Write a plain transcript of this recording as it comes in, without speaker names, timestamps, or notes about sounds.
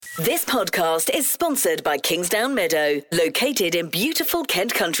This podcast is sponsored by Kingsdown Meadow, located in beautiful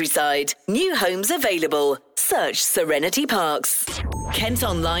Kent countryside. New homes available. Search Serenity Parks. Kent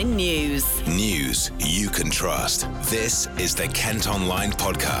Online News. News you can trust. This is the Kent Online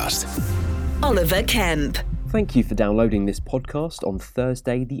Podcast. Oliver Kemp. Thank you for downloading this podcast on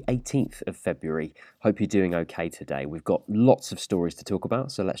Thursday, the 18th of February. Hope you're doing okay today. We've got lots of stories to talk about,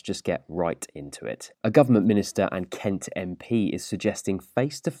 so let's just get right into it. A government minister and Kent MP is suggesting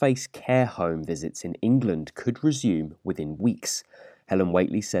face-to-face care home visits in England could resume within weeks. Helen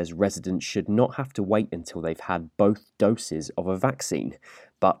Whately says residents should not have to wait until they've had both doses of a vaccine.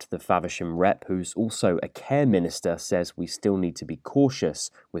 But the Faversham rep, who's also a care minister, says we still need to be cautious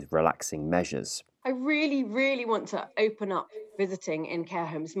with relaxing measures. I really want to open up visiting in care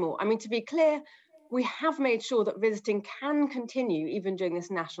homes more. I mean, to be clear, we have made sure that visiting can continue even during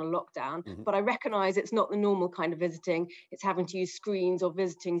this national lockdown, but I recognise it's not the normal kind of visiting. It's having to use screens or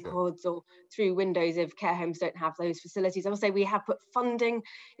visiting pods or through windows if care homes don't have those facilities. I will say we have put funding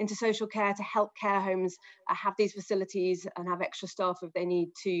into social care to help care homes have these facilities and have extra staff if they need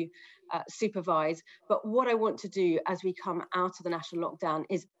to supervise. But what I want to do as we come out of the national lockdown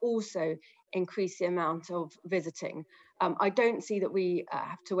is also increase the amount of visiting. I don't see that we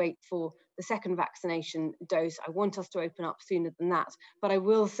have to wait for the second vaccination dose. I want us to open up sooner than that. But I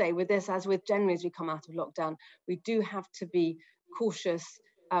will say with this, as with generally as we come out of lockdown, we do have to be cautious.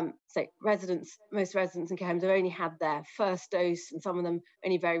 Most residents in care homes have only had their first dose and some of them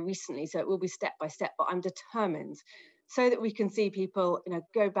only very recently. So it will be step by step, but I'm determined so that we can see people,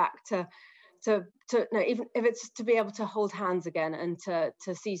 go back to even if it's to be able to hold hands again and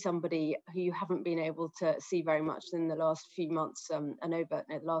to see somebody who you haven't been able to see very much in the last few months and over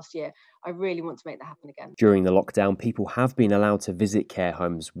last year. I really want to make that happen again. During the lockdown, people have been allowed to visit care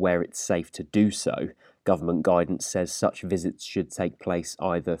homes where it's safe to do so. Government guidance says such visits should take place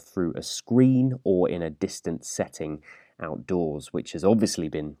either through a screen or in a distant setting outdoors, which has obviously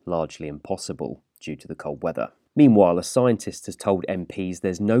been largely impossible due to the cold weather. Meanwhile, a scientist has told MPs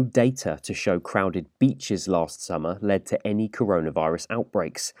there's no data to show crowded beaches last summer led to any coronavirus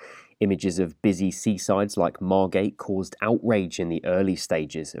outbreaks. Images of busy seasides like Margate caused outrage in the early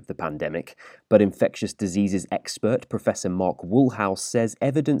stages of the pandemic, but infectious diseases expert Professor Mark Woolhouse says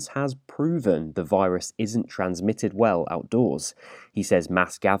evidence has proven the virus isn't transmitted well outdoors. He says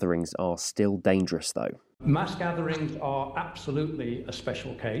mass gatherings are still dangerous though. Mass gatherings are absolutely a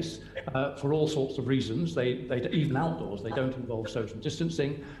special case for all sorts of reasons. They even outdoors, they don't involve social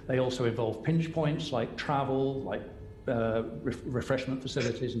distancing. They also involve pinch points like travel, like refreshment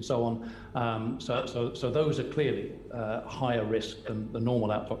facilities and so on. So those are clearly higher risk than the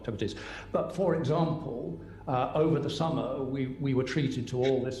normal outdoor activities. But for example, over the summer, we were treated to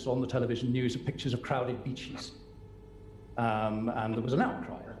all this on the television news of pictures of crowded beaches. And there was an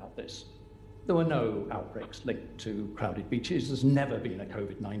outcry about this. There were no outbreaks linked to crowded beaches. There's never been a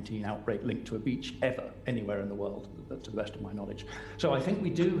COVID-19 outbreak linked to a beach ever, anywhere in the world, to the best of my knowledge. So I think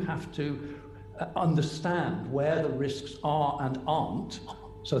we do have to understand where the risks are and aren't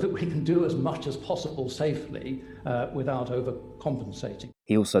so that we can do as much as possible safely without overcompensating.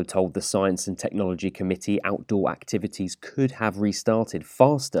 He also told the Science and Technology Committee outdoor activities could have restarted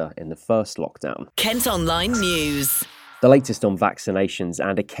faster in the first lockdown. Kent Online News. The latest on vaccinations,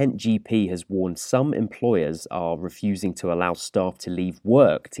 and a Kent GP has warned some employers are refusing to allow staff to leave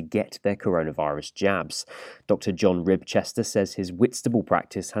work to get their coronavirus jabs. Dr. John Ribchester says his Whitstable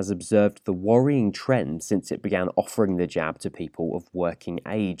practice has observed the worrying trend since it began offering the jab to people of working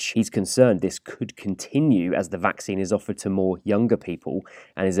age. He's concerned this could continue as the vaccine is offered to more younger people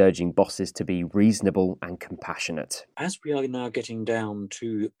and is urging bosses to be reasonable and compassionate. As we are now getting down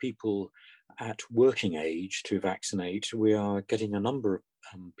to people at working age to vaccinate, we are getting a number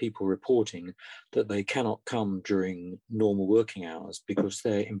of people reporting that they cannot come during normal working hours because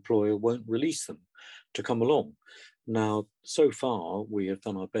their employer won't release them to come along. Now, so far, we have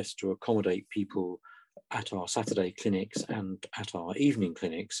done our best to accommodate people at our Saturday clinics and at our evening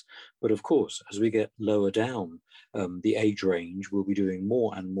clinics. But of course, as we get lower down the age range, we'll be doing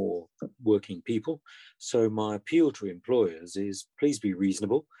more and more working people. So my appeal to employers is please be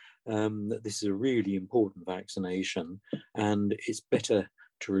reasonable. That this is a really important vaccination, and it's better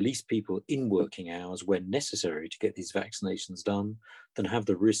to release people in working hours when necessary to get these vaccinations done than have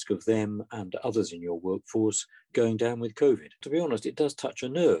the risk of them and others in your workforce going down with COVID. To be honest, it does touch a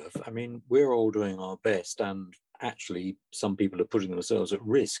nerve. I mean, we're all doing our best, and actually some people are putting themselves at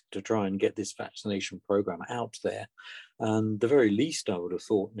risk to try and get this vaccination program out there. And the very least I would have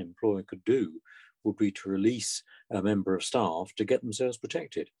thought an employer could do would be to release a member of staff to get themselves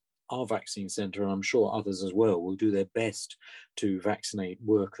protected. our vaccine centre, and I'm sure others as well, will do their best to vaccinate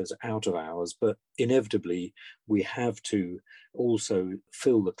workers out of hours. But inevitably, we have to also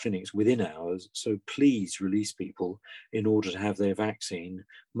fill the clinics within hours. So please release people in order to have their vaccine,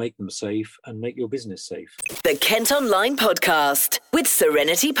 make them safe and make your business safe. The Kent Online Podcast with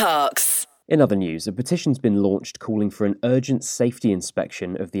Serenity Parks. In other news, a petition's been launched calling for an urgent safety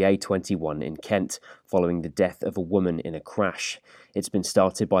inspection of the A21 in Kent, following the death of a woman in a crash. It's been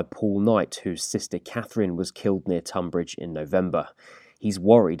started by Paul Knight, whose sister Catherine was killed near Tunbridge in November. He's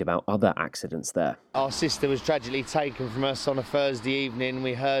worried about other accidents there. Our sister was tragically taken from us on a Thursday evening.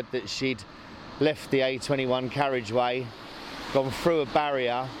 We heard that she'd left the A21 carriageway, gone through a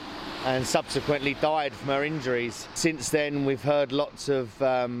barrier, and subsequently died from her injuries. Since then, we've heard lots of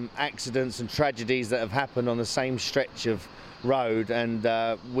accidents and tragedies that have happened on the same stretch of road, and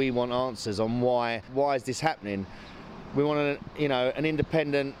we want answers on why is this happening. We want an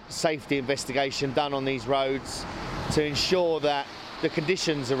independent safety investigation done on these roads to ensure that the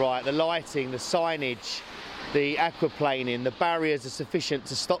conditions are right, the lighting, the signage, the aquaplaning, the barriers are sufficient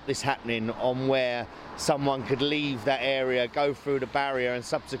to stop this happening on where someone could leave that area, go through the barrier and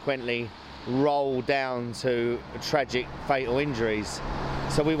subsequently roll down to tragic fatal injuries.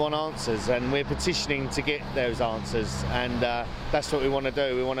 So we want answers, and we're petitioning to get those answers, and that's what we want to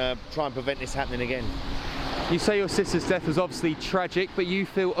do. We want to try and prevent this happening again. You say your sister's death was obviously tragic, but you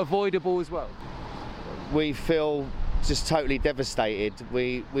feel avoidable as well? We feel just totally devastated.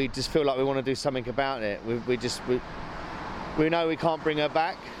 We just feel like we want to do something about it. We know we can't bring her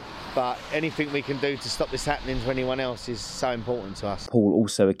back, but anything we can do to stop this happening to anyone else is so important to us. Paul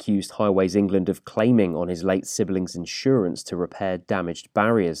also accused Highways England of claiming on his late sibling's insurance to repair damaged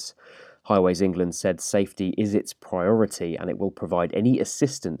barriers. Highways England said safety is its priority and it will provide any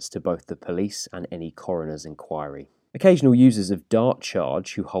assistance to both the police and any coroner's inquiry. Occasional users of Dart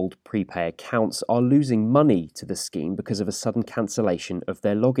Charge who hold prepay accounts are losing money to the scheme because of a sudden cancellation of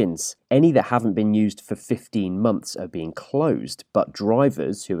their logins. Any that haven't been used for 15 months are being closed, but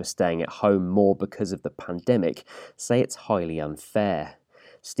drivers who are staying at home more because of the pandemic say it's highly unfair.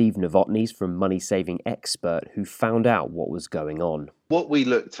 Steve Novotny's from Money Saving Expert, who found out what was going on. What we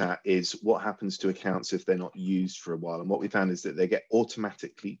looked at is what happens to accounts if they're not used for a while. And what we found is that they get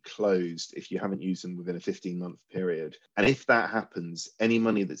automatically closed if you haven't used them within a 15-month period. And if that happens, any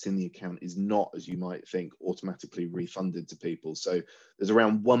money that's in the account is not, as you might think, automatically refunded to people. So there's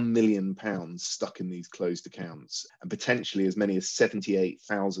around £1 million stuck in these closed accounts, and potentially as many as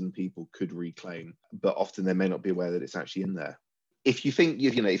 78,000 people could reclaim. But often they may not be aware that it's actually in there. If you think,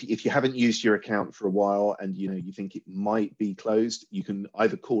 if you haven't used your account for a while and, you think it might be closed, you can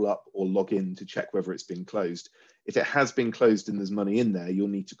either call up or log in to check whether it's been closed. If it has been closed and there's money in there, you'll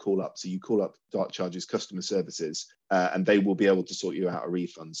need to call up. So you call up Dart Charge's customer services and they will be able to sort you out a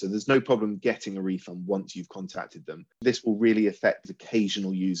refund. So there's no problem getting a refund once you've contacted them. This will really affect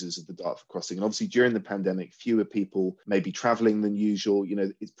occasional users of the Dartford Crossing. And obviously during the pandemic, fewer people may be travelling than usual.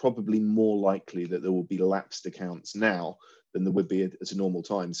 It's probably more likely that there will be lapsed accounts now than there would be at a normal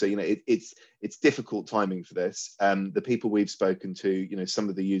time. So, it's difficult timing for this. The people we've spoken to, some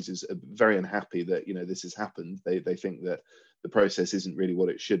of the users are very unhappy that, this has happened. They think that the process isn't really what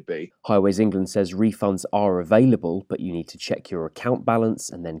it should be. Highways England says refunds are available, but you need to check your account balance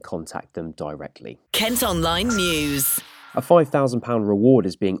and then contact them directly. Kent Online News. A £5,000 reward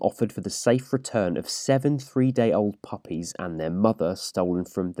is being offered for the safe return of 7 3-day-old puppies and their mother stolen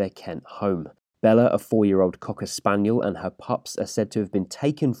from their Kent home. Bella, a 4-year-old Cocker Spaniel, and her pups are said to have been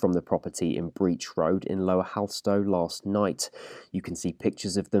taken from the property in Breach Road in Lower Halstow last night. You can see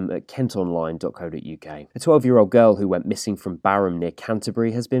pictures of them at kentonline.co.uk. A 12-year-old girl who went missing from Barham near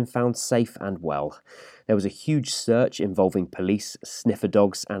Canterbury has been found safe and well. There was a huge search involving police, sniffer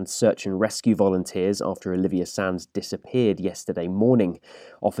dogs and search and rescue volunteers after Olivia Sands disappeared yesterday morning.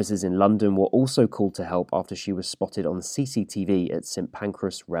 Officers in London were also called to help after she was spotted on CCTV at St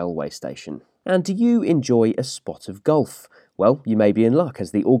Pancras railway station. And do you enjoy a spot of golf? Well, you may be in luck,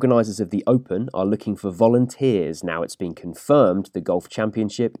 as the organisers of the Open are looking for volunteers. Now it's been confirmed the Golf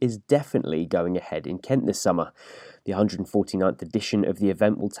Championship is definitely going ahead in Kent this summer. The 149th edition of the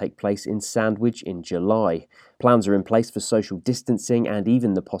event will take place in Sandwich in July. Plans are in place for social distancing and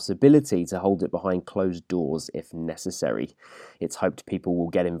even the possibility to hold it behind closed doors if necessary. It's hoped people will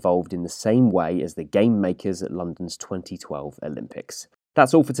get involved in the same way as the game makers at London's 2012 Olympics.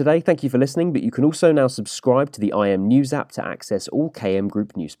 That's all for today. Thank you for listening, but you can also now subscribe to the IM News app to access all KM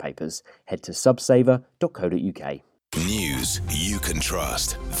Group newspapers. Head to subsaver.co.uk. News you can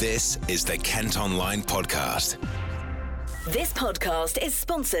trust. This is the Kent Online Podcast. This podcast is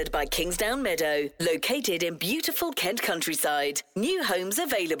sponsored by Kingsdown Meadow, located in beautiful Kent countryside. New homes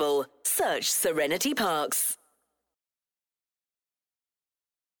available. Search Serenity Parks.